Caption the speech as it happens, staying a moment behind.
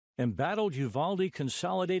Embattled Uvalde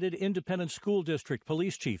Consolidated Independent School District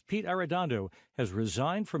Police Chief Pete Arredondo has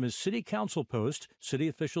resigned from his city council post, city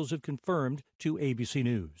officials have confirmed to ABC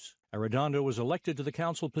News. Arredondo was elected to the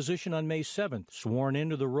council position on May 7th, sworn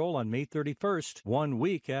into the role on May 31st, 1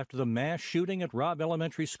 week after the mass shooting at Robb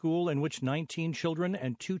Elementary School in which 19 children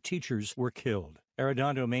and 2 teachers were killed.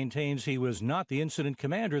 Arredondo maintains he was not the incident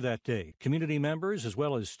commander that day. Community members, as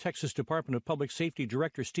well as Texas Department of Public Safety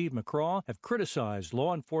Director Steve McCraw, have criticized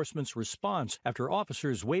law enforcement's response after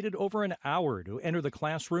officers waited over an hour to enter the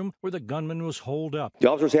classroom where the gunman was holed up.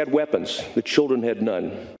 The officers had weapons. The children had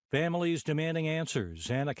none. Families demanding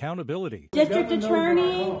answers and accountability. District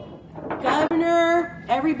Attorney, Governor,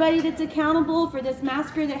 everybody that's accountable for this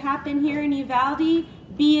massacre that happened here in Uvalde,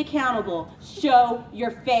 be accountable. Show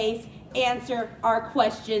your face. Answer our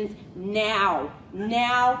questions now.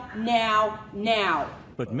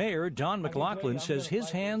 But Mayor Don McLaughlin says his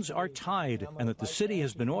hands are tied and that the city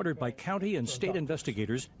has been ordered by county and state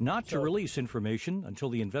investigators not to release information until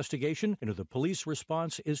the investigation into the police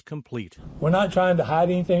response is complete. We're not trying to hide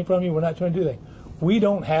anything from you. We're not trying to do anything. We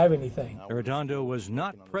don't have anything. Arredondo was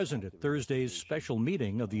not present at Thursday's special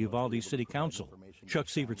meeting of the Uvalde City Council. Chuck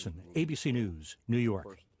Severson, ABC News, New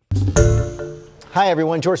York. Hi,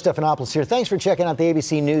 everyone. George Stephanopoulos here. Thanks for checking out the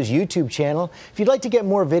ABC News YouTube channel. If you'd like to get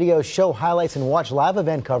more videos, show highlights, and watch live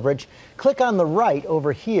event coverage, click on the right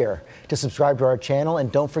over here to subscribe to our channel.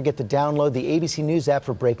 And don't forget to download the ABC News app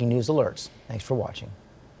for breaking news alerts. Thanks for watching.